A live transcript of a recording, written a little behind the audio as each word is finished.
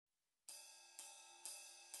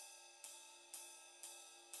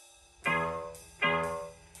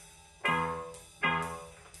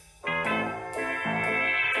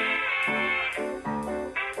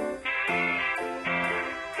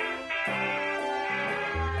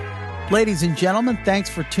Ladies and gentlemen, thanks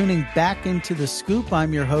for tuning back into The Scoop.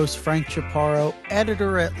 I'm your host, Frank Chaparro,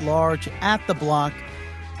 editor-at-large at The Block,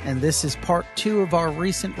 and this is part 2 of our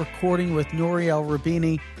recent recording with Nouriel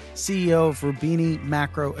Roubini, CEO of Roubini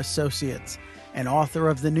Macro Associates, and author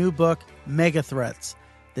of the new book, Megathreats,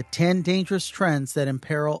 The 10 Dangerous Trends That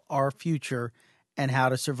Imperil Our Future and How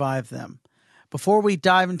to Survive Them. Before we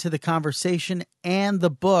dive into the conversation and the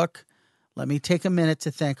book, let me take a minute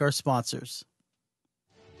to thank our sponsors.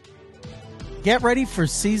 Get ready for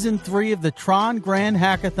Season 3 of the Tron Grand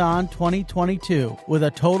Hackathon 2022 with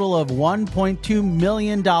a total of $1.2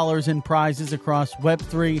 million in prizes across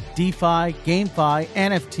Web3, DeFi, GameFi,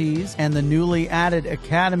 NFTs, and the newly added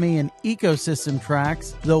Academy and Ecosystem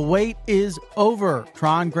tracks. The wait is over.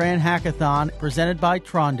 Tron Grand Hackathon presented by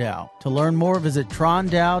TronDAO. To learn more, visit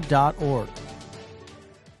trondao.org.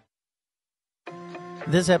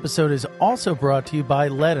 This episode is also brought to you by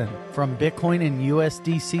Ledn. From Bitcoin and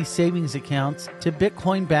USDC savings accounts to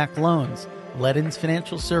Bitcoin-backed loans, Ledn's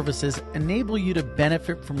financial services enable you to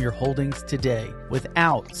benefit from your holdings today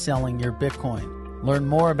without selling your Bitcoin. Learn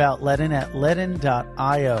more about Ledn at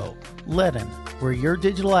ledn.io. Ledn, where your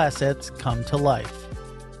digital assets come to life.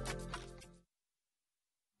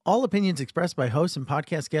 All opinions expressed by hosts and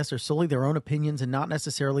podcast guests are solely their own opinions and not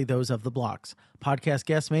necessarily those of the blocks. Podcast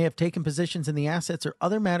guests may have taken positions in the assets or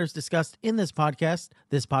other matters discussed in this podcast.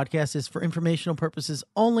 This podcast is for informational purposes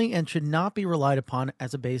only and should not be relied upon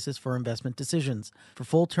as a basis for investment decisions. For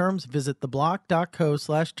full terms, visit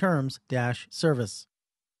theblock.co/terms-service.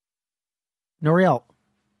 Nouriel,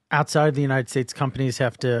 outside of the United States, countries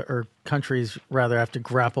have to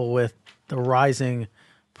grapple with the rising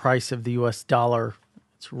price of the U.S. dollar.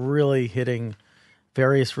 It's really hitting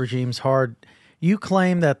various regimes hard. You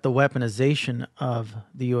claim that the weaponization of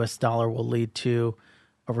the U.S. dollar will lead to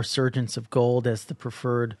a resurgence of gold as the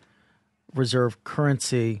preferred reserve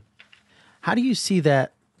currency. How do you see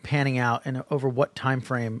that panning out, and over what time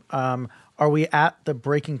frame? Are we at the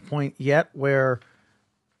breaking point yet where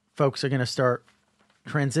folks are going to start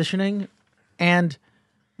transitioning? And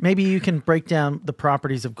maybe you can break down the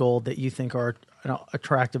properties of gold that you think are an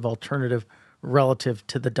attractive alternative relative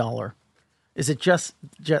to the dollar. Is it just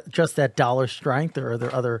that dollar strength, or are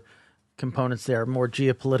there other components there, more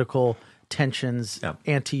geopolitical tensions,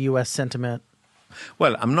 anti-U.S. sentiment?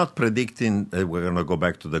 Well, I'm not predicting that we're going to go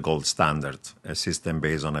back to the gold standard, a system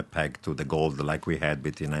based on a peg to the gold like we had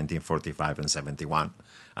between 1945 and 71.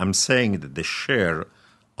 I'm saying that the share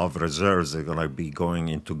of reserves that are going to be going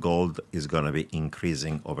into gold is going to be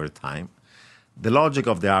increasing over time. The logic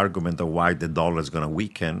of the argument of why the dollar is going to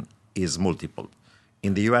weaken is multiple.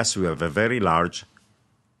 In the U.S., we have a very large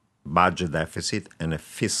budget deficit and a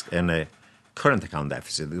current account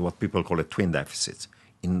deficit, what people call a twin deficit.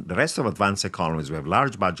 In the rest of advanced economies, we have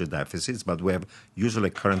large budget deficits, but we have usually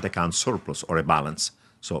a current account surplus or a balance.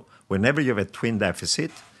 So whenever you have a twin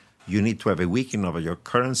deficit, you need to have a weakening of your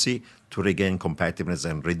currency to regain competitiveness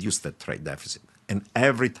and reduce that trade deficit. And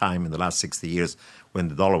every time in the last 60 years, when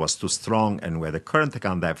the dollar was too strong and we had a current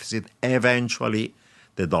account deficit, eventually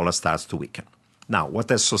the dollar starts to weaken. Now, what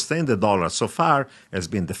has sustained the dollar so far has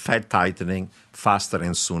been the Fed tightening faster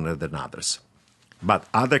and sooner than others. But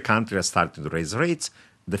other countries are starting to raise rates.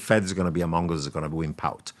 The Fed is going to be among those who are going to wimp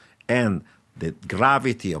out. And the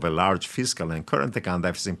gravity of a large fiscal and current account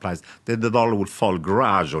deficit implies that the dollar will fall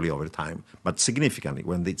gradually over time, but significantly.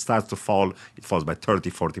 When it starts to fall, it falls by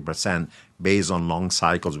 30, 40% based on long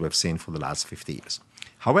cycles we've seen for the last 50 years.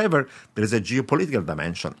 However, there is a geopolitical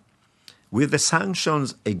dimension. With the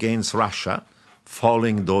sanctions against Russia,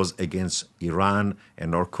 following those against Iran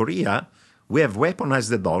and North Korea, we have weaponized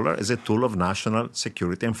the dollar as a tool of national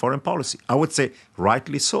security and foreign policy. I would say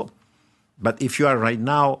rightly so. But if you are right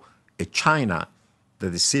now a China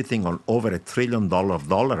that is sitting on over $1 trillion of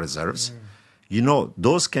dollar reserves, you know,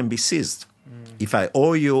 those can be seized. If I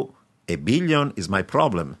owe you $1 billion, is my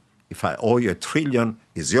problem. If I owe you $1 trillion,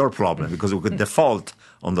 is your problem, because we could default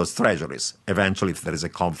on those treasuries eventually if there is a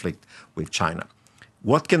conflict with China.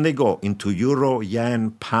 What can they go? Into euro,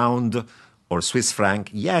 yen, pound, or Swiss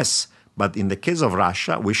franc? Yes, but in the case of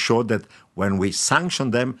Russia, we showed that when we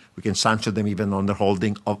sanction them, we can sanction them even on the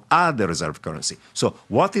holding of other reserve currency. So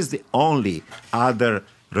what is the only other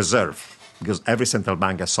reserve? Because every central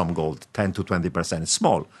bank has some gold, 10 to 20%. It's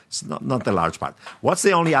small. It's not a large part. What's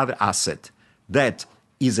the only other asset that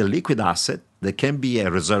is a liquid asset that can be a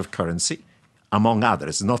reserve currency, among others?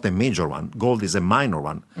 It's not a major one. Gold is a minor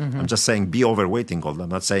one. I'm just saying be overweight in gold. I'm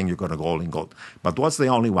not saying you're going to go all in gold. But what's the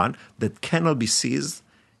only one that cannot be seized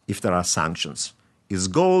if there are sanctions? Is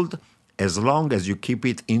gold, as long as you keep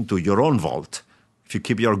it into your own vault. If you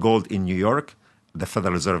keep your gold in New York, the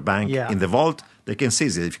Federal Reserve Bank Yeah. in the vault, they can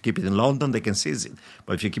seize it. If you keep it in London, they can seize it.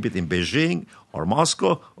 But if you keep it in Beijing or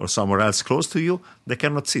Moscow or somewhere else close to you, they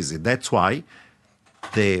cannot seize it. That's why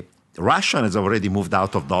Russia has already moved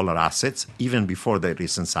out of dollar assets, even before the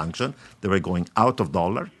recent sanction. They were going out of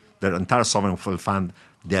dollar. Their entire sovereign fund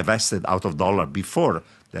divested out of dollar before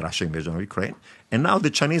the Russian invasion of Ukraine. And now the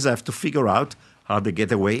Chinese have to figure out how they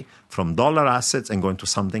get away from dollar assets and go into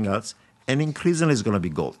something else. And increasingly it's going to be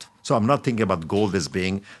gold. So I'm not thinking about gold as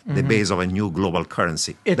being the base of a new global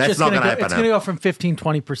currency. That's not going to happen. It's going to go from 15,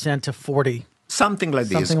 20% to 40. Something like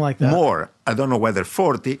this. Something like that. More. I don't know whether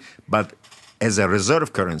 40, but as a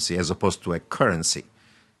reserve currency as opposed to a currency.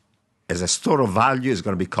 As a store of value, is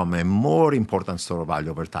going to become a more important store of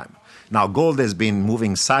value over time. Now, gold has been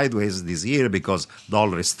moving sideways this year because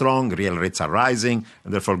dollar is strong, real rates are rising,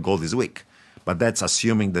 and therefore gold is weak. But that's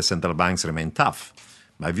assuming the central banks remain tough.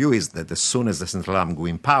 My view is that as soon as the central bank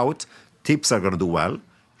wimp out, tips are going to do well,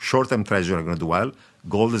 short-term treasury are going to do well,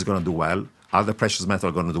 gold is going to do well, other precious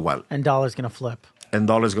metals are going to do well. And dollar's going to flip. And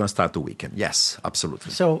dollar is going to start to weaken. Yes,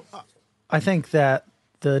 absolutely. So I think that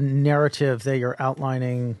the narrative that you're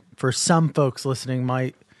outlining for some folks listening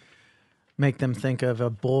might make them think of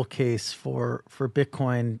a bull case for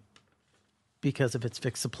Bitcoin because of its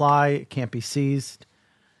fixed supply. It can't be seized.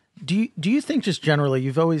 Do you think just generally,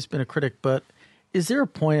 you've always been a critic, but is there a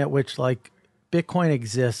point at which like Bitcoin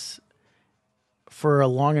exists for a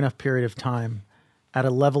long enough period of time at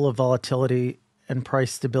a level of volatility and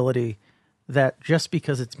price stability that just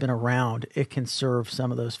because it's been around, it can serve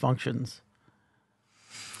some of those functions?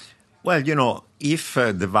 Well, if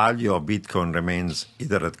the value of Bitcoin remains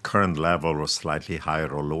either at current level or slightly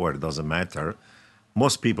higher or lower, it doesn't matter.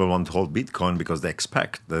 Most people want to hold Bitcoin because they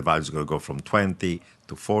expect the value is going to go from 20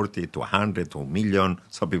 to 40 to 100 to a million.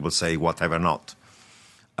 Some people say whatever not.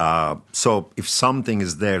 So if something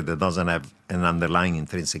is there that doesn't have an underlying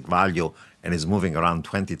intrinsic value and is moving around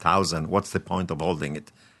 20,000, what's the point of holding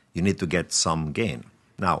it? You need to get some gain.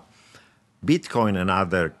 Now, Bitcoin and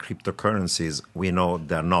other cryptocurrencies, we know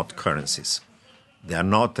they're not currencies. They are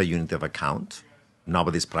not a unit of account.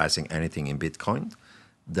 Nobody's pricing anything in Bitcoin.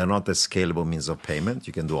 They're not a scalable means of payment.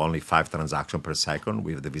 You can do only 5 transactions per second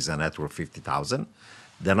with the Visa network 50,000.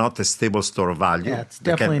 They're not a stable store of value. Yeah, it's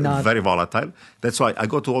definitely not. Very volatile. That's why I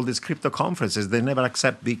go to all these crypto conferences. They never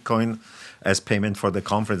accept Bitcoin as payment for the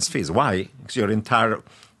conference fees. Why? Because your entire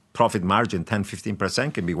profit margin, 10,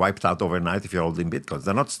 15%, can be wiped out overnight if you're holding Bitcoins.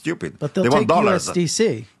 They're not stupid. But they'll they take want dollars.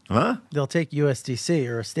 USDC. Huh? They'll take USDC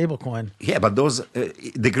or a stable coin. Yeah, but those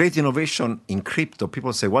the great innovation in crypto,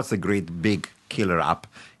 people say, what's the great big killer app?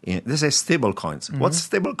 They say stable coins. Mm-hmm. What's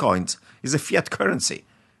stable coins? It's a fiat currency.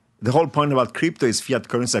 The whole point about crypto is fiat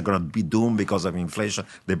currencies are going to be doomed because of inflation.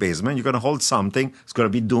 The basement, you're going to hold something, it's going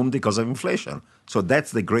to be doomed because of inflation. So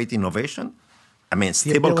that's the great innovation. I mean,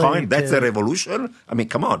 stable coin, that's a revolution. I mean,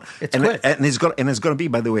 come on. And it's going to be,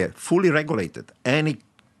 by the way, fully regulated. Any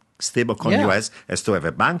stable coin US has to have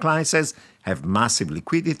a bank license, have massive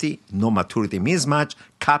liquidity, no maturity mismatch,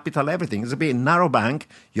 capital, everything. It's going to be a narrow bank.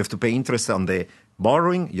 You have to pay interest on the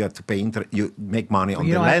borrowing, you have to pay you make money on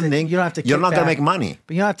the lending. You don't have to You're not going to make money.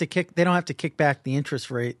 But you don't have to kick. They don't have to kick back the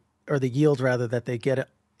interest rate or the yield rather that they get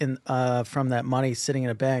in from that money sitting in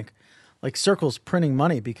a bank. Like Circle's printing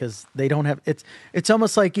money because they don't have. It's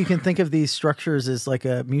almost like you can think of these structures as like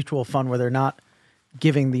a mutual fund where they're not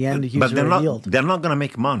giving the end user a yield. They're not going to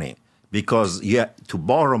make money because to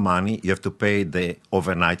borrow money, you have to pay the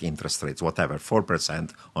overnight interest rates, whatever,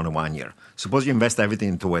 4% on a 1 year. Suppose you invest everything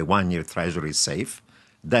into a 1 year treasury safe,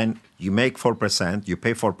 then you make 4%, you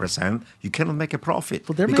pay 4%, you cannot make a profit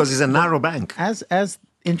because it's a narrow bank. As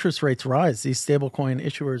interest rates rise, these stablecoin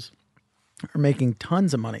issuers are making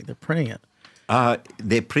tons of money. They're printing it.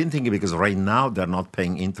 They're printing it because right now they're not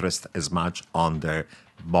paying interest as much on their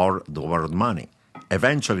borrowed money.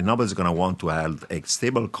 Eventually, nobody's going to want to have a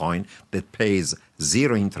stable coin that pays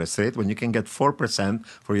 0 interest rate when you can get 4%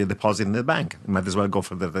 for your deposit in the bank. You might as well go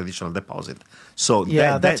for the traditional deposit. So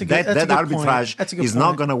that arbitrage is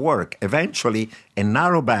not going to work. Eventually, a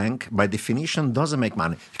narrow bank, by definition, doesn't make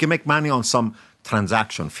money. You can make money on some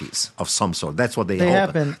transaction fees of some sort. That's what they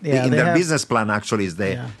hope. In their business plan, actually, is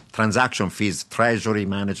the transaction fees, treasury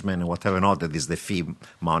management, and whatever not, that is the fee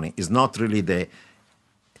money. It's not really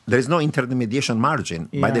there is no intermediation margin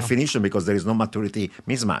by definition because there is no maturity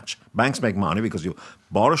mismatch. Banks make money because you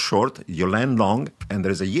borrow short, you lend long, and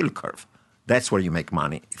there is a yield curve. That's where you make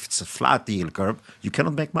money. If it's a flat yield curve, you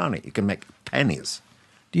cannot make money. You can make pennies.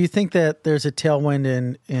 Do you think that there's a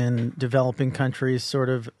tailwind in developing countries sort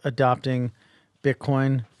of adopting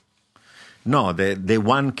Bitcoin? No, the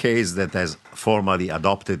one case that has formally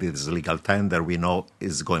adopted its legal tender we know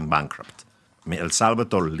is going bankrupt. I mean, El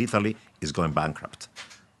Salvador literally is going bankrupt.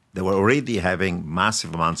 They were already having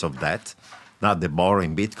massive amounts of debt. Now they borrow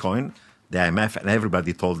in Bitcoin. The IMF and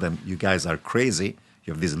everybody told them, you guys are crazy.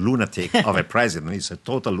 You have this lunatic of a president. He's a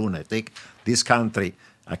total lunatic. This country,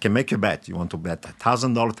 I can make you a bet. You want to bet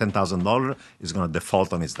 $1,000, $10,000, is going to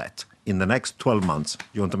default on his debt. In the next 12 months,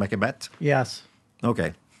 you want to make a bet? Yes.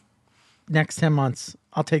 Okay. Next 10 months,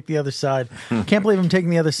 I'll take the other side. Can't believe I'm taking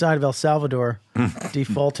the other side of El Salvador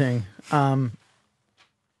defaulting.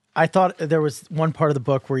 I thought there was one part of the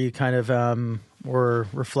book where you kind of were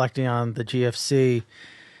reflecting on the GFC,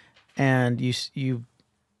 and you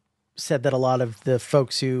said that a lot of the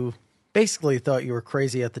folks who basically thought you were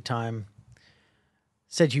crazy at the time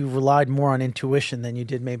said you relied more on intuition than you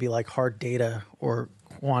did maybe like hard data or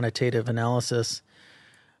quantitative analysis.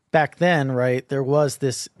 Back then, right, there was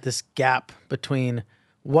this gap between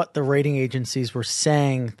what the rating agencies were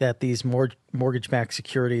saying that these mortgage-backed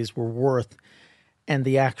securities were worth and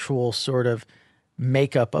the actual sort of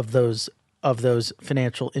makeup of those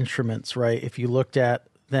financial instruments, right? If you looked at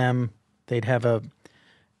them, they'd have a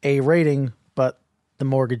rating, but the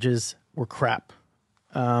mortgages were crap,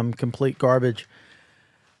 complete garbage.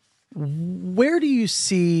 Where do you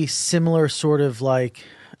see similar sort of like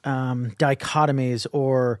dichotomies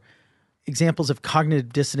or examples of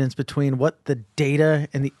cognitive dissonance between what the data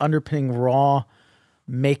and the underpinning raw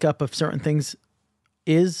makeup of certain things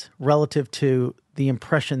is relative to the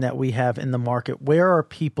impression that we have in the market? Where are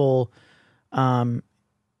people in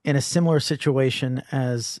a similar situation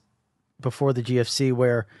as before the GFC,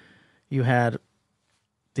 where you had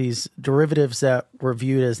these derivatives that were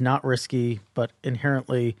viewed as not risky, but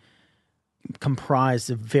inherently comprised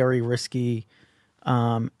of very risky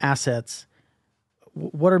assets?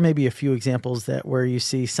 What are maybe a few examples that where you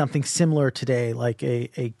see something similar today, like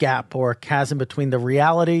a gap or a chasm between the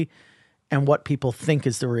reality and what people think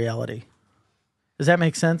is the reality? Does that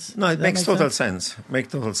make sense? No, it makes total sense.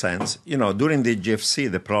 Make total sense. You know, during the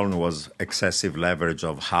GFC, the problem was excessive leverage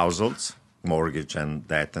of households, mortgage and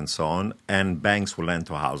debt and so on, and banks will lend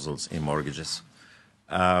to households in mortgages.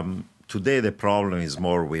 Today, the problem is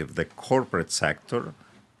more with the corporate sector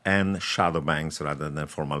and shadow banks rather than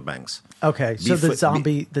formal banks. Okay, so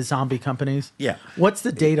the zombie companies. Yeah. What's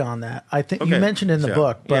the data on that? I think you mentioned in the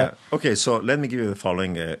book, but yeah. Okay, so let me give you the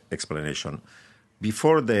following explanation.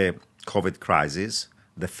 Before the COVID crisis,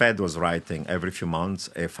 the Fed was writing every few months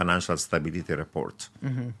a financial stability report,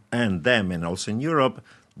 and them and also in Europe,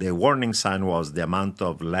 the warning sign was the amount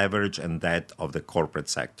of leverage and debt of the corporate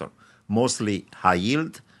sector, mostly high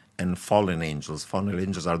yield and fallen angels. Fallen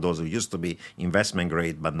angels are those who used to be investment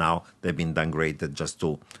grade, but now they've been downgraded just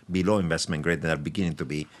to below investment grade. They're beginning to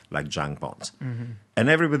be like junk bonds. And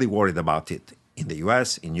everybody worried about it in the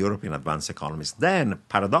US, in Europe, in advanced economies. Then,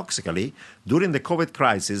 paradoxically, during the COVID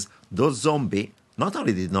crisis, those zombies not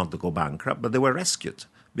only did not go bankrupt, but they were rescued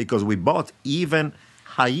because we bought even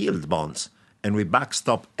high-yield bonds and we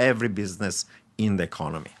backstopped every business in the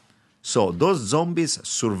economy. So those zombies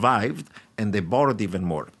survived and they borrowed even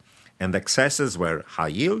more. And the excesses were high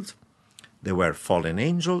yield, they were fallen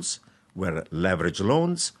angels, were leverage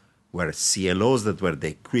loans, were CLOs that were the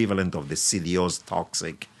equivalent of the CDOs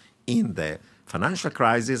toxic in the financial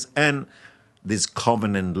crisis, and these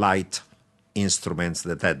covenant-light instruments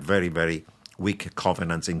that had very, very weak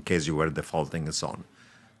covenants in case you were defaulting and so on.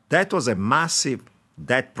 That was a massive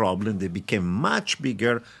debt problem that became much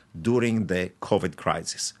bigger during the COVID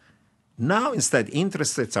crisis. Now, instead,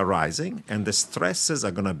 interest rates are rising, and the stresses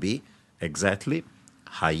are going to be exactly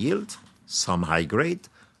high yield, some high grade,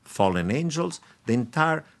 fallen angels. The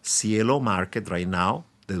entire CLO market right now,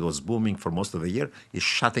 that was booming for most of the year, is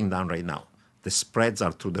shutting down right now. The spreads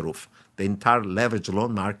are through the roof. The entire leverage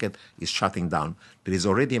loan market is shutting down. There is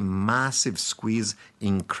already a massive squeeze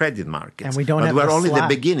in credit markets. And we don't have we're the only slack.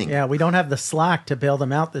 the beginning. Yeah, we don't have the slack to bail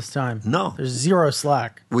them out this time. No. There's zero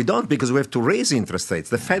slack. We don't, because we have to raise interest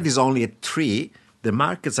rates. The Fed is only at 3%. The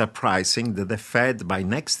markets are pricing that the Fed by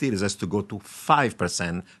next year has to go to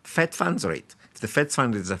 5% Fed funds rate. If the Fed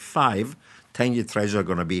funds rate is at 5%, 10-year treasury are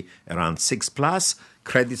going to be around 6+.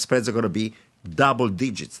 Credit spreads are going to be double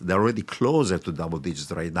digits. They're already closer to double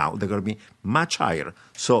digits right now. They're going to be much higher.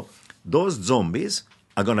 So those zombies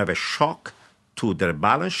are going to have a shock to their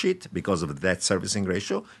balance sheet because of the debt servicing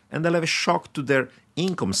ratio, and they'll have a shock to their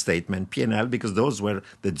income statement, P&L, because those were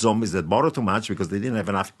the zombies that borrowed too much because they didn't have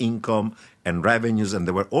enough income and revenues and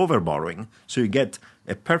they were over-borrowing. So you get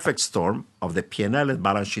a perfect storm of the P&L and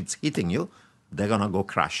balance sheets hitting you. They're going to go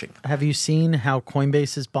crashing. Have you seen how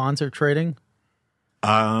Coinbase's bonds are trading?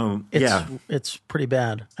 It's pretty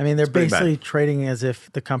bad. I mean, they're basically trading as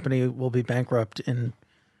if the company will be bankrupt in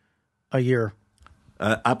a year.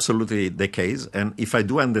 Absolutely the case. And if I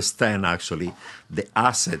do understand, actually, the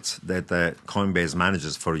assets that Coinbase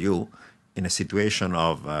manages for you in a situation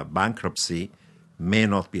of bankruptcy may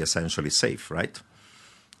not be essentially safe, right?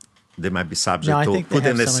 They might be subject to put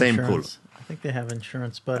in the same pool. I think they have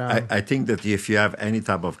insurance, but I think that if you have any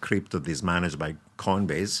type of crypto that is managed by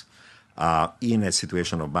Coinbase in a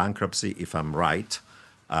situation of bankruptcy, if I'm right,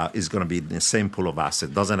 is going to be in the same pool of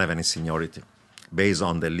assets. Doesn't have any seniority based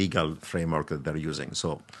on the legal framework that they're using.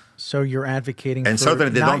 So you're advocating and for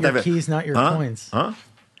certainly they not don't your have keys, not your coins. Huh?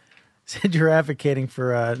 Said you're advocating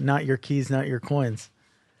for not your keys, not your coins.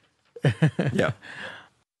 Yeah.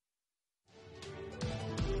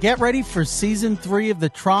 Get ready for Season 3 of the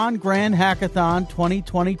Tron Grand Hackathon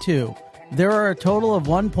 2022. There are a total of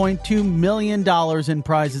 $1.2 million in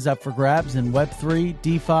prizes up for grabs in Web3,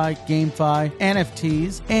 DeFi, GameFi,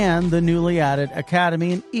 NFTs, and the newly added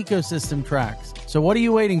Academy and Ecosystem tracks. So what are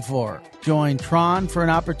you waiting for? Join Tron for an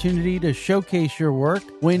opportunity to showcase your work,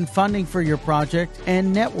 win funding for your project,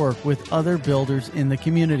 and network with other builders in the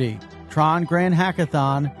community. Tron Grand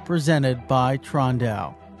Hackathon, presented by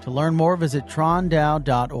TronDAO. To learn more, visit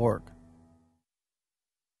trondao.org.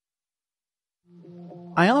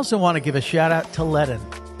 I also want to give a shout out to Ledn.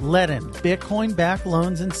 Ledn, Bitcoin-backed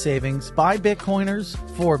loans and savings by Bitcoiners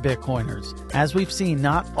for Bitcoiners. As we've seen,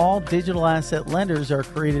 not all digital asset lenders are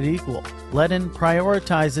created equal. Ledn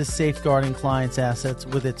prioritizes safeguarding clients' assets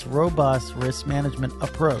with its robust risk management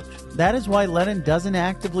approach. That is why Ledn doesn't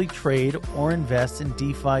actively trade or invest in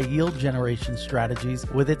DeFi yield generation strategies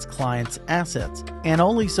with its clients' assets, and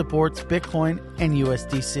only supports Bitcoin and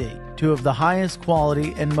USDC, two of the highest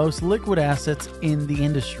quality and most liquid assets in the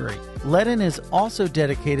industry. Ledn is also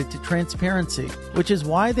dedicated to transparency, which is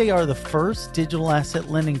why they are the first digital asset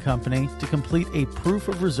lending company to complete a proof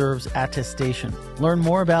of reserves attestation. Learn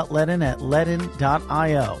more about Ledn at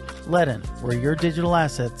ledn.io. Ledn, where your digital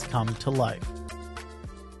assets come to life.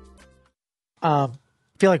 I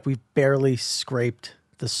feel like we've barely scraped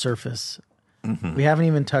the surface. Mm-hmm. We haven't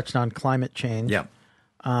even touched on climate change. Yeah.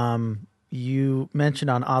 You mentioned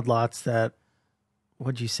on Odd Lots that,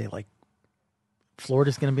 what'd you say, like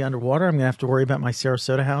Florida's going to be underwater? I'm going to have to worry about my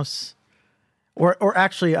Sarasota house? Or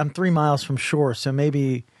actually, I'm 3 miles from shore, so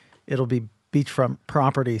maybe it'll be beachfront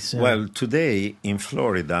property soon. Well, today in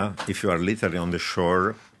Florida, if you are literally on the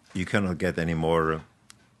shore, you cannot get any more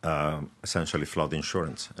essentially flood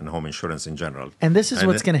insurance and home insurance in general. And this is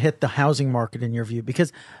what's going to hit the housing market in your view,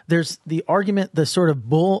 because there's the argument, the sort of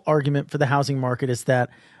bull argument for the housing market is that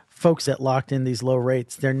folks that locked in these low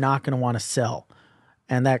rates, they're not going to want to sell.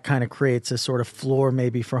 And that kind of creates a sort of floor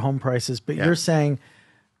maybe for home prices. But you're saying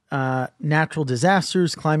natural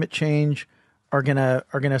disasters, climate change are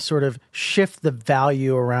gonna sort of shift the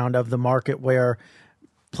value around of the market, where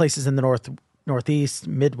places in the Northeast,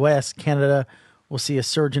 Midwest, Canada will see a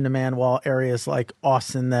surge in demand, while areas like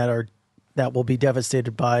Austin that will be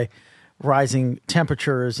devastated by rising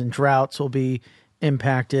temperatures and droughts will be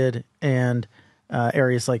impacted, and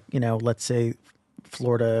areas like, let's say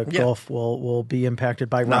Florida Gulf will be impacted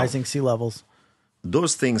by rising sea levels.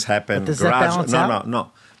 Those things happen gradually.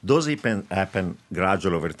 No. Those happen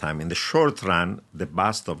gradually over time. In the short run, the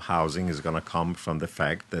bust of housing is going to come from the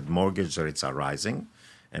fact that mortgage rates are rising,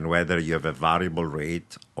 and whether you have a variable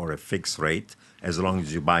rate or a fixed rate, as long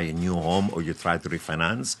as you buy a new home or you try to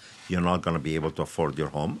refinance, you're not going to be able to afford your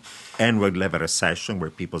home. And we'll have a recession where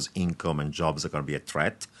people's income and jobs are going to be a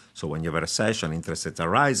threat. So when you have a recession, interest rates are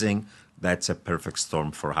rising, that's a perfect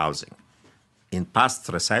storm for housing. In past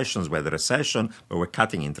recessions, we had a recession, but we're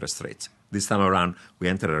cutting interest rates. This time around, we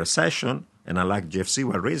entered a recession, and unlike GFC,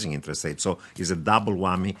 we're raising interest rates. So it's a double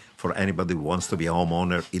whammy for anybody who wants to be a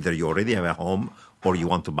homeowner. Either you already have a home or you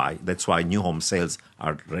want to buy. That's why new home sales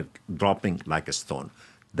are dropping like a stone.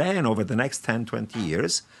 Then over the next 10, 20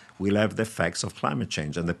 years, we'll have the effects of climate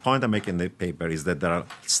change. And the point I make in the paper is that there are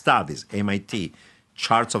studies, MIT,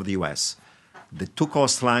 charts of the U.S. The two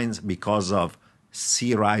coastlines, because of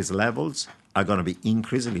sea rise levels, are going to be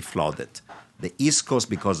increasingly flooded. The East Coast,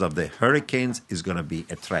 because of the hurricanes, is going to be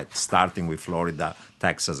a threat, starting with Florida,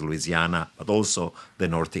 Texas, Louisiana, but also the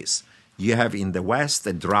Northeast. You have in the West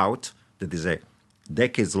a drought that is a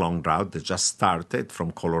decades-long drought that just started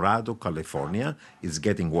from Colorado, California. It's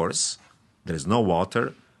getting worse. There is no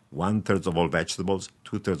water. 1/3 of all vegetables,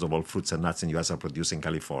 2/3 of all fruits and nuts in the U.S. are produced in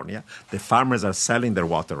California. The farmers are selling their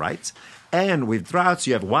water rights. And with droughts,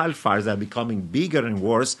 you have wildfires that are becoming bigger and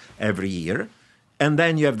worse every year. And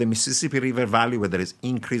then you have the Mississippi River Valley, where there is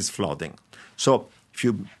increased flooding. So if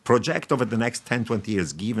you project over the next 10, 20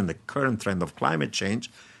 years, given the current trend of climate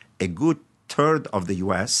change, a good third of the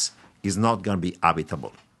U.S. is not going to be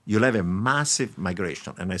habitable. You'll have a massive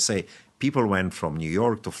migration. And I say People went from New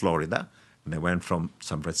York to Florida, and they went from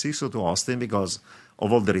San Francisco to Austin because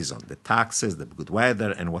of all the reasons, the taxes, the good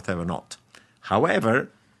weather, and whatever not. However,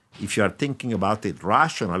 if you are thinking about it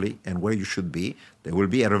rationally and where you should be, there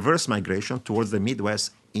will be a reverse migration towards the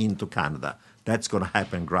Midwest into Canada. That's going to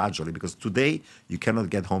happen gradually because today you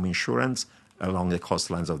cannot get home insurance along the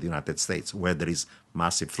coastlines of the United States where there is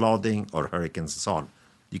massive flooding or hurricanes and so on.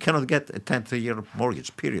 You cannot get a 10-year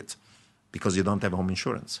mortgage, period, because you don't have home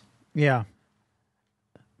insurance. Yeah.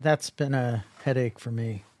 That's been a headache for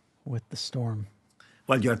me with the storm.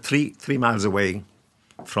 Well, you're three miles away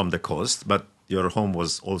from the coast, but your home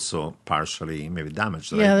was also partially maybe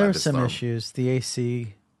damaged. Yeah, right, there by were the some storm. issues. The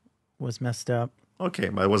AC was messed up. Okay,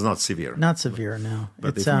 but it was not severe. Not severe, no. But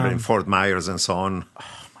It's if you're in Fort Myers and so on,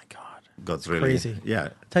 oh my God. got really Crazy. Yeah.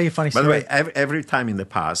 Tell you a funny By story. the way, every time in the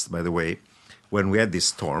past, by the way, when we had these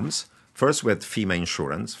storms, first we had FEMA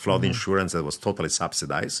insurance, flood insurance that was totally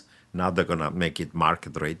subsidized. Now they're going to make it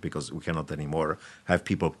market rate because we cannot anymore have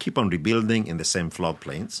people keep on rebuilding in the same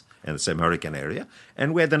floodplains and the same hurricane area.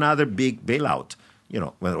 And we had another big bailout. You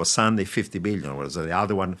know, when it was Sunday, 50 billion, whereas the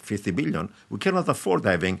other one, 50 billion. We cannot afford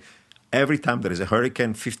having every time there is a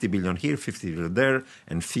hurricane, 50 billion here, 50 billion there,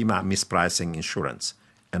 and FEMA mispricing insurance.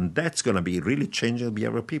 And that's going to be really changing the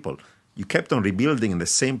behavior of people. You kept on rebuilding in the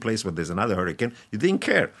same place where there's another hurricane. You didn't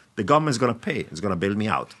care. The government's going to pay. It's going to bail me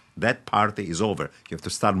out. That party is over. You have to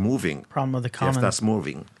start moving. Problem with the You have common. to start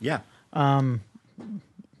moving. Yeah.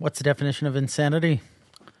 What's the definition of insanity?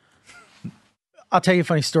 I'll tell you a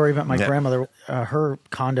funny story about my Yeah. grandmother. Her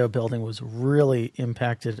condo building was really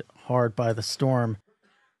impacted hard by the storm.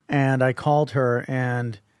 And I called her,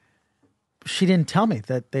 and she didn't tell me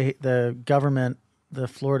that the government, the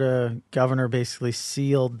Florida governor, basically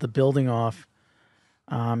sealed the building off,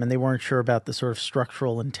 and they weren't sure about the sort of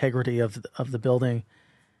structural integrity of the building.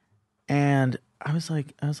 And I was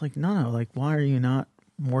like, no, like, why are you not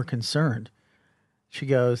more concerned? She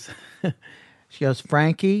goes,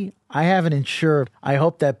 Frankie, I have it insured. I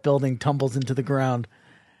hope that building tumbles into the ground.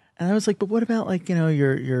 And I was like, but what about, like, you know,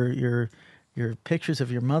 your pictures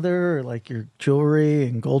of your mother, or like your jewelry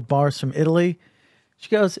and gold bars from Italy? She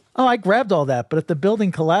goes, oh, I grabbed all that, but if the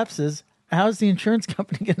building collapses, how's the insurance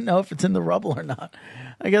company going to know if it's in the rubble or not?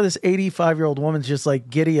 I got this 85-year-old woman's just like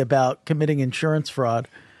giddy about committing insurance fraud.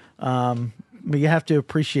 But you have to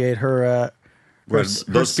appreciate her. Well,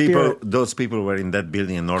 her spirit. those people were in that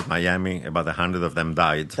building in North Miami. About 100 of them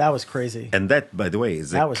died. That was crazy. And that, by the way,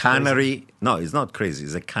 is That a was canary. crazy. No, it's not crazy.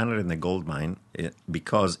 It's a canary in the gold mine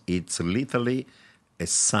because it's literally a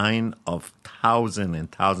sign of thousands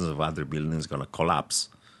and thousands of other buildings going to collapse.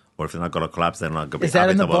 Or if they're not going to collapse, they're not going to be Is that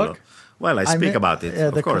in the habitable. book? Well, I speak about it,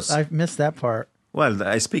 of course. I missed that part. Well,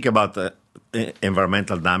 I speak about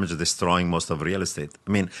environmental damage destroying most of real estate.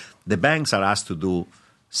 I mean, the banks are asked to do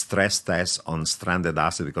stress tests on stranded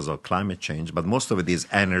assets because of climate change, but most of it is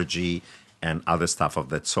energy and other stuff of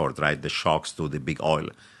that sort, right? The shocks to the big oil.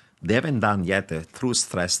 They haven't done yet a true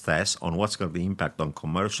stress test on what's going to be the impact on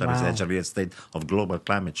commercial residential real estate of global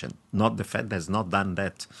climate change. Not the Fed has not done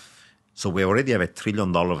that. So we already have $1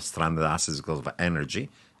 trillion of stranded assets because of energy.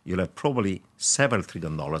 You'll have probably several $1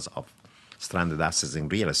 trillion of stranded assets in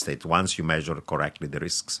real estate once you measure correctly the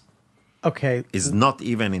risks. Okay. It's not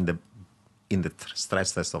even in the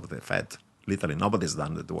stress test of the Fed. Literally, nobody's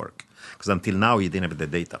done the work. Because until now, you didn't have the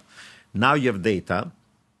data. Now you have data,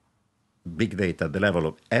 big data, at the level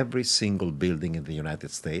of every single building in the United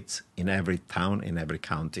States, in every town, in every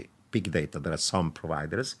county. Big data. There are some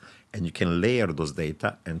providers, and you can layer those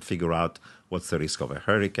data and figure out what's the risk of a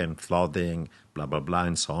hurricane, flooding, blah, blah, blah,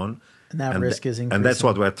 and so on. And that risk is increasing. And that's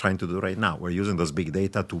what we're trying to do right now. We're using those big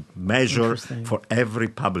data to measure for every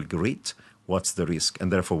public REIT what's the risk,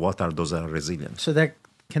 and therefore what are those that are resilient. So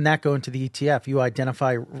can that go into the ETF? You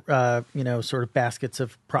identify, sort of baskets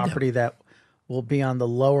of property that will be on the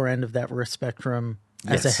lower end of that risk spectrum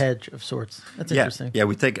as a hedge of sorts. That's interesting. Yeah,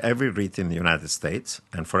 we take every REIT in the United States,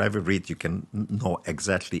 and for every REIT, you can know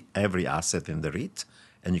exactly every asset in the REIT,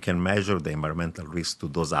 and you can measure the environmental risk to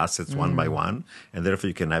those assets one by one, and therefore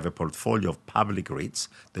you can have a portfolio of public REITs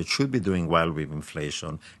that should be doing well with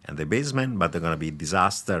inflation and the basement, but they're going to be a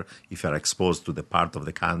disaster if you're exposed to the part of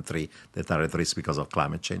the country that are at risk because of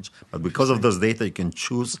climate change. But because of those data, you can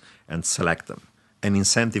choose and select them and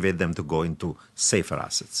incentivize them to go into safer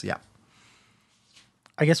assets. Yeah.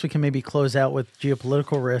 I guess we can maybe close out with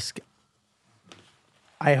geopolitical risk.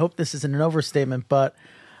 I hope this isn't an overstatement, but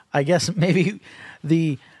I guess maybe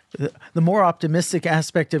the more optimistic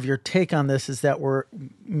aspect of your take on this is that we're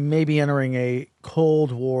maybe entering a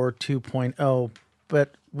Cold War 2.0,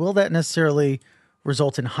 but will that necessarily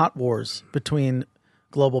result in hot wars between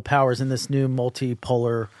global powers in this new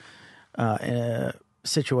multipolar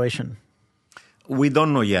situation? We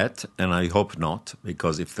don't know yet, and I hope not,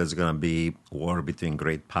 because if there's going to be war between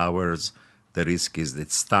great powers, the risk is that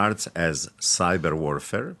it starts as cyber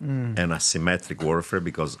warfare and asymmetric warfare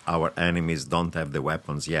because our enemies don't have the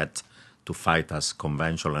weapons yet to fight us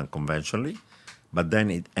conventional and conventionally. But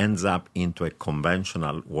then it ends up into a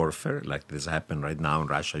conventional warfare, like this happened right now in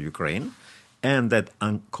Russia, Ukraine. And that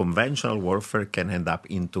unconventional warfare can end up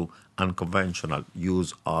into unconventional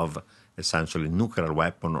use of essentially nuclear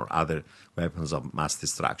weapon or other weapons of mass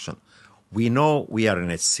destruction. We know we are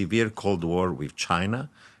in a severe Cold War with China,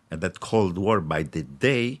 and that Cold War by the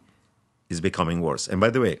day is becoming worse. And by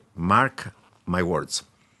the way, mark my words.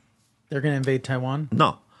 They're going to invade Taiwan?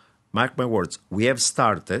 No, mark my words. We have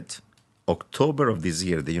started, October of this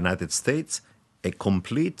year, the United States, a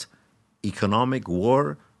complete economic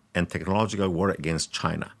war and technological war against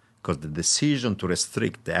China, because the decision to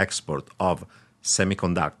restrict the export of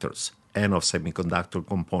semiconductors and of semiconductor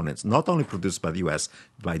components, not only produced by the U.S.,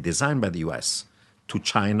 but designed by the U.S., to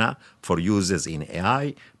China for uses in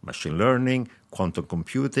AI, machine learning, quantum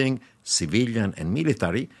computing, civilian and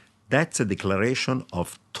military, that's a declaration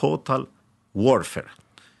of total warfare.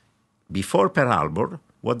 Before Pearl Harbor,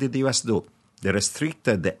 what did the U.S. do? They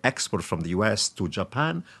restricted the export from the U.S. to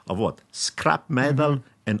Japan of what? Scrap metal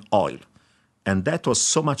and oil. And that was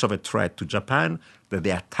so much of a threat to Japan that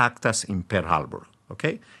they attacked us in Pearl Harbor.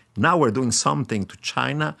 Okay? Now we're doing something to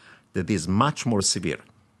China that is much more severe.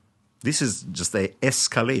 This is just an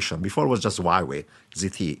escalation. Before it was just Huawei,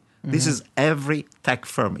 ZTE. This is every tech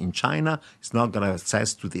firm in China is not going to have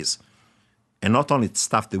access to this. And not only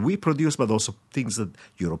stuff that we produce, but also things that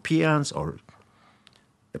Europeans or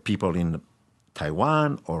people in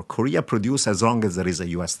Taiwan or Korea produce as long as there is a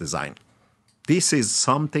U.S. design. This is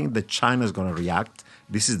something that China is going to react.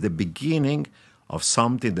 This is the beginning of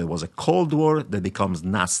something that was a Cold War that becomes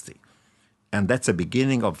nasty. And that's the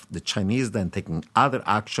beginning of the Chinese then taking other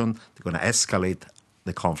action. They're going to escalate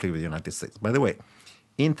the conflict with the United States. By the way,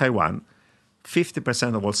 in Taiwan,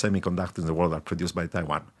 50% of all semiconductors in the world are produced by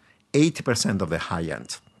Taiwan, 80% of the high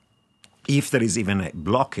end. If there is even a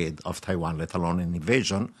blockade of Taiwan, let alone an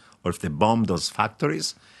invasion, or if they bomb those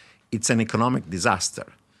factories, it's an economic disaster.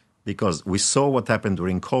 Because we saw what happened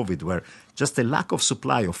during COVID, where just a lack of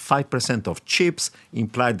supply of 5% of chips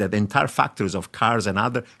implied that entire factories of cars and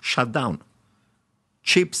other shut down.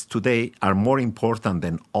 Chips today are more important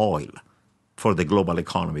than oil for the global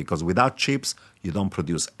economy, because without chips, you don't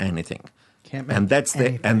produce anything. Can't make and that's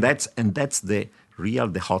anything.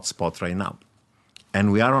 the hot spot right now.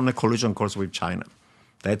 And we are on a collision course with China.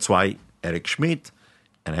 That's why Eric Schmidt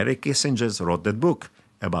and Eric Kissinger wrote that book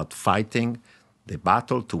about fighting the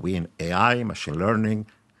battle to win AI, machine learning,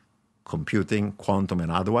 computing, quantum,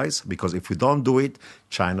 and otherwise. Because if we don't do it,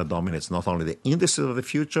 China dominates not only the industry of the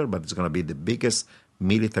future, but it's going to be the biggest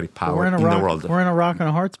military power in the world. We're in a rock and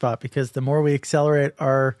a hard spot, because the more we accelerate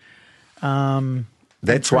our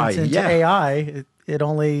that's why into AI, it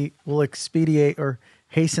only will expedite or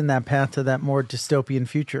hasten that path to that more dystopian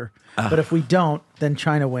future. But if we don't, then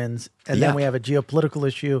China wins, and then we have a geopolitical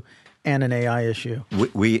issue and an AI issue.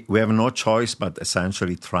 We have no choice but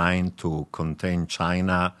essentially trying to contain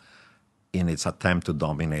China in its attempt to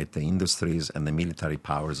dominate the industries and the military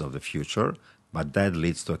powers of the future. But that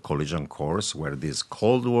leads to a collision course where this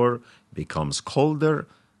Cold War becomes colder,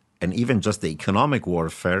 and even just the economic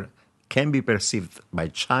warfare can be perceived by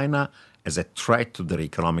China as a threat to their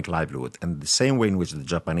economic livelihood. And the same way in which the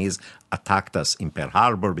Japanese attacked us in Pearl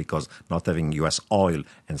Harbor because not having U.S. oil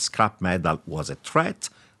and scrap metal was a threat,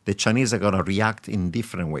 the Chinese are going to react in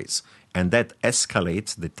different ways. And that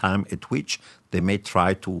escalates the time at which they may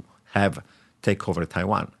try to take over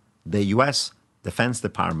Taiwan. The U.S. Defense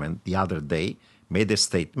Department the other day made a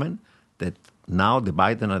statement that now the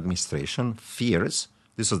Biden administration fears,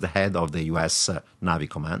 this was the head of the U.S. Navy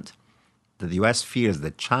Command, that the U.S. fears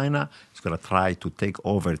that China is going to try to take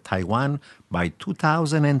over Taiwan by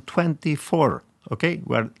 2024. Okay,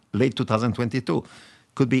 we're late 2022.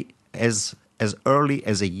 Could be as early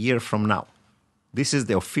as a year from now. This is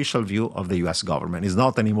the official view of the U.S. government. It's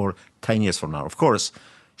not anymore 10 years from now. Of course,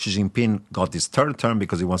 Xi Jinping got his third term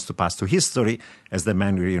because he wants to pass to history as the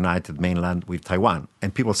man who reunited mainland with Taiwan.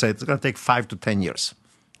 And people say it's going to take 5 to 10 years.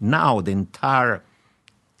 Now the entire,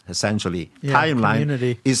 essentially,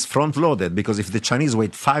 timeline is front-loaded, because if the Chinese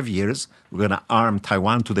wait 5 years, we're going to arm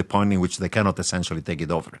Taiwan to the point in which they cannot essentially take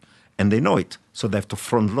it over. And they know it, so they have to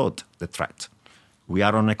front-load the threat. We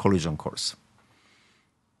are on a collision course.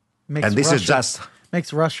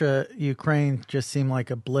 Makes Russia, Ukraine just seem like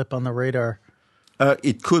a blip on the radar.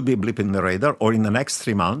 It could be a blip in the radar, or in the next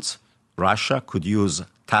 3 months, Russia could use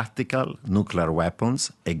tactical nuclear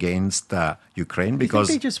weapons against Ukraine because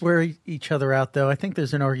I think they just wear each other out, though. I think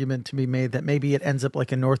there's an argument to be made that maybe it ends up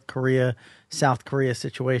like a North Korea, South Korea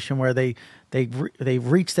situation where they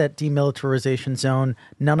reach that demilitarization zone.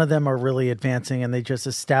 None of them are really advancing, and they just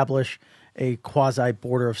establish a quasi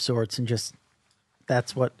border of sorts, and just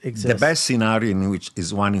that's what exists. The best scenario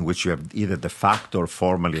is one in which you have either de facto or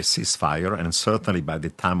formally a ceasefire, and certainly by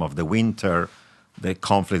the time of the winter, the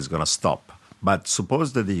conflict is going to stop. But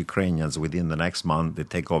suppose that the Ukrainians, within the next month, they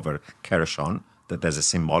take over Kherson, that has a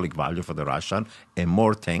symbolic value for the Russian, and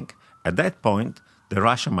more think. At that point, the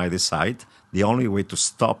Russian might decide the only way to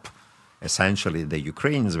stop essentially the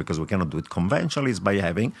Ukrainians, because we cannot do it conventionally, is by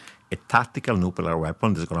having a tactical nuclear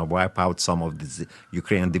weapon that's going to wipe out some of the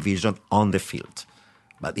Ukrainian division on the field.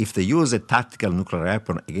 But if they use a tactical nuclear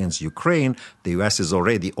weapon against Ukraine, the U.S. is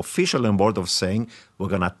already officially on board of saying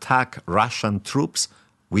we're going to attack Russian troops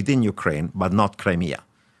within Ukraine, but not Crimea.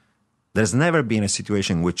 There's never been a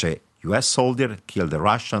situation in which a U.S. soldier killed a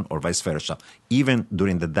Russian or vice versa, even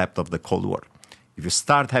during the depth of the Cold War. If you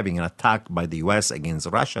start having an attack by the U.S. against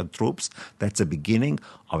Russian troops, that's the beginning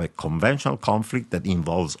of a conventional conflict that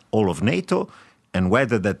involves all of NATO, and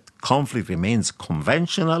whether that conflict remains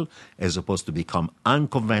conventional as opposed to become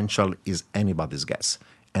unconventional is anybody's guess.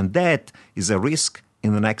 And that is a risk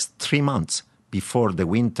in the next 3 months before the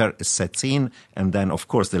winter sets in, and then, of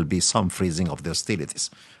course, there'll be some freezing of the hostilities.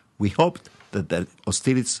 We hope that the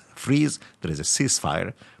hostilities freeze, there is a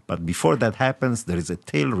ceasefire, but before that happens, there is a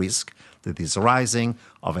tail risk that is rising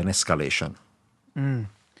of an escalation.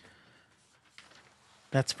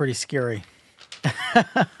 That's pretty scary.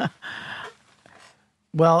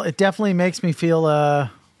 Well, it definitely makes me feel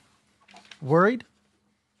worried.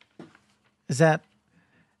 Is that...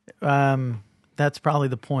 that's probably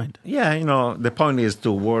the point. Yeah, the point is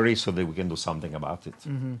to worry so that we can do something about it.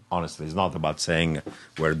 Mm-hmm. Honestly, it's not about saying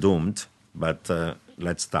we're doomed, but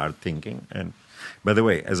let's start thinking. And by the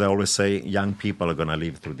way, as I always say, young people are going to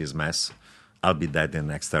live through this mess. I'll be dead in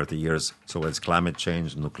the next 30 years. So it's climate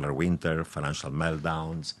change, nuclear winter, financial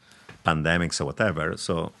meltdowns, pandemics, or whatever.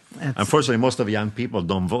 So unfortunately, most of young people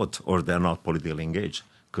don't vote or they're not politically engaged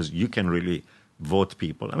because you can really vote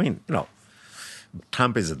people. I mean,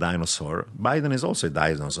 Trump is a dinosaur. Biden is also a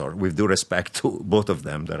dinosaur, with due respect to both of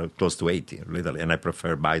them. They're close to 80, literally, and I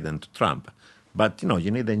prefer Biden to Trump. But,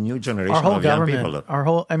 you need a new generation of young people.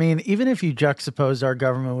 Even if you juxtapose our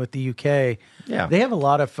government with the UK, they have a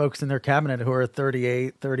lot of folks in their cabinet who are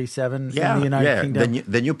 38, 37 in the United Kingdom.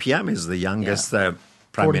 The new PM is the youngest prime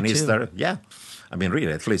 42. minister. Yeah. I mean,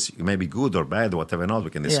 really, at least it may be good or bad, whatever not, we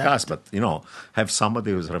can discuss. But, have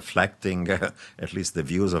somebody who's reflecting at least the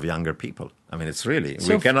views of younger people. I mean, it's really,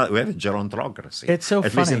 we have a gerontocracy. It's so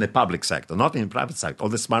At least in the public sector, not in the private sector. All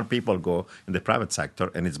the smart people go in the private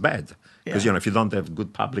sector, and it's bad. Because, if you don't have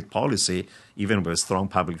good public policy, even with a strong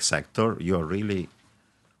public sector, you're really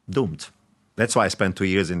doomed. That's why I spent 2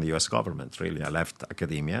 years in the U.S. government, really. I left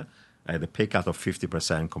academia. I had a pay cut of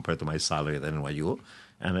 50% compared to my salary at NYU.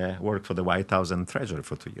 And I worked for the White House and Treasury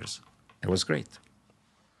for 2 years. It was great.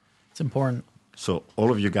 It's important. So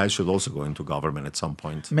all of you guys should also go into government at some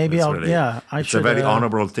point. Maybe It's a very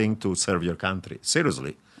honorable thing to serve your country,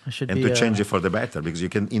 seriously. To change it for the better, because you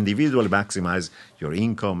can individually maximize your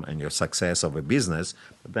income and your success of a business.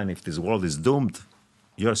 But then if this world is doomed,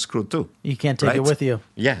 you're screwed too. You can't take it with you.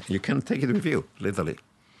 Yeah, you can't take it with you, literally.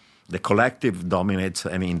 The collective dominates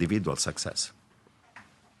any individual success.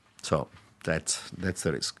 So that's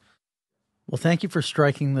the risk. Well, thank you for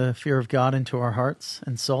striking the fear of God into our hearts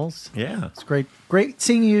and souls. Yeah. It's great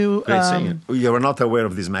seeing you. Great seeing you. You were not aware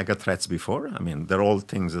of these mega threats before? I mean, they're all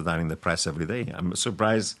things that are in the press every day. I'm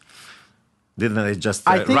surprised. Didn't they just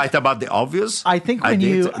write about the obvious? I think when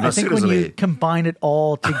you combine it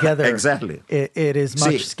all together, exactly, it is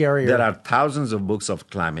much scarier. There are thousands of books of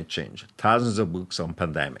climate change, thousands of books on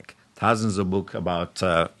pandemic, thousands of books about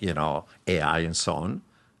AI and so on.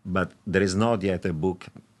 But there is not yet a book.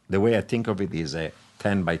 The way I think of it is a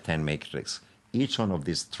 10 by 10 matrix. Each one of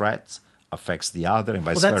these threats affects the other and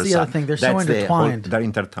vice versa. That's the other thing. They're so intertwined. They're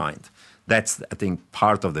intertwined. That's, I think,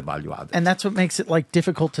 part of the value added. And that's what makes it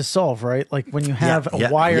difficult to solve, right? Like when you have a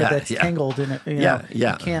wire that's tangled in it.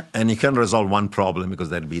 You can't. And you can resolve one problem because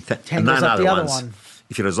there'll be 9 other ones.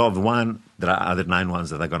 If you resolve one, there are other 9 ones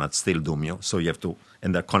that are going to still doom you. So you have to,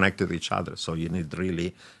 and they're connected to each other. So you need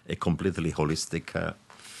really a completely holistic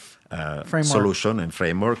solution and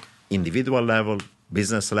framework, individual level,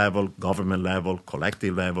 business level, government level,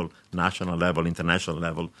 collective level, national level, international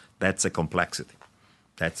level. That's a complexity.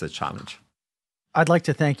 That's a challenge. I'd like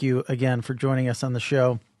to thank you again for joining us on the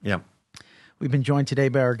show. Yeah. We've been joined today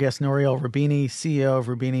by our guest, Nouriel Roubini, CEO of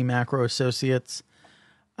Roubini Macro Associates.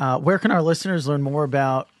 Where can our listeners learn more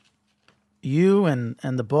about you and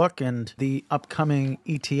the book and the upcoming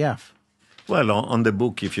ETF? Well, on the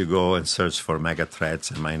book, if you go and search for mega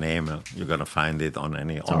threats and my name, you're going to find it on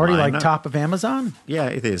any It's already like top of Amazon? Yeah,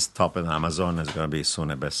 it is top of Amazon. It's going to be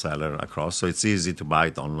soon a bestseller across. So it's easy to buy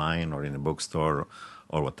it online or in a bookstore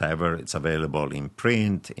or whatever. It's available in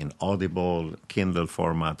print, in Audible, Kindle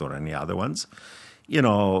format, or any other ones. You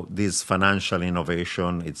know, this financial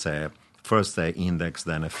innovation, it's first an index,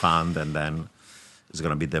 then a fund, and then it's going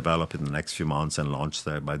to be developed in the next few months and launched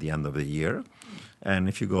by the end of the year. And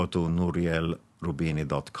if you go to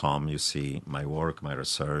nourielroubini.com, you see my work, my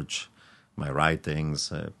research, my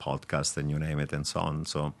writings, podcasts, and you name it, and so on.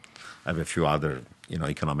 So I have a few other,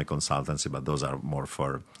 economic consultancy, but those are more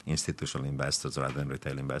for institutional investors rather than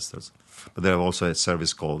retail investors. But there are also a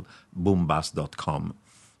service called boombust.com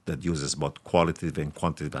that uses both qualitative and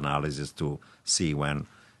quantitative analysis to see when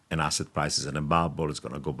an asset price is in a bubble, it's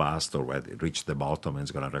going to go bust, or when it reached the bottom and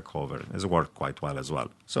it's going to recover. It's worked quite well as well.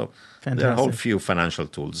 So Fantastic. There are a whole few financial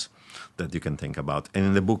tools that you can think about. And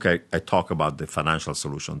in the book, I talk about the financial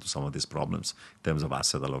solution to some of these problems in terms of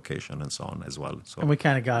asset allocation and so on as well. So, and we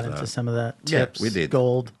kind of got into some of that. Tips, we did.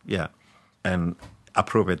 Gold. Yeah. And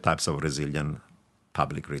appropriate types of resilient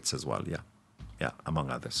public REITs as well. Yeah, among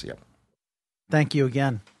others. Yeah. Thank you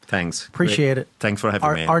again. Thanks. Appreciate it. Thanks for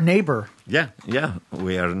having me. Our neighbor. Yeah,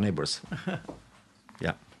 we are neighbors.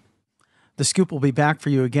 Yeah. The Scoop will be back for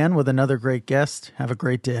you again with another great guest. Have a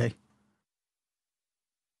great day.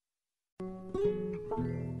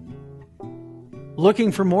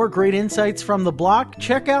 Looking for more great insights from The Block?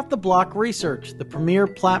 Check out The Block Research, the premier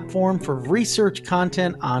platform for research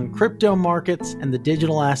content on crypto markets and the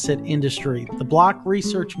digital asset industry. The Block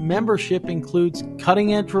Research membership includes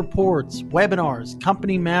cutting-edge reports, webinars,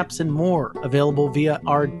 company maps, and more, available via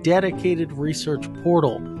our dedicated research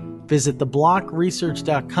portal. Visit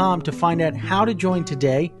theblockresearch.com to find out how to join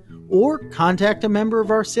today, or contact a member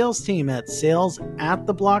of our sales team at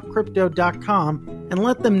sales@theblockcrypto.com and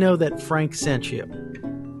let them know that Frank sent you.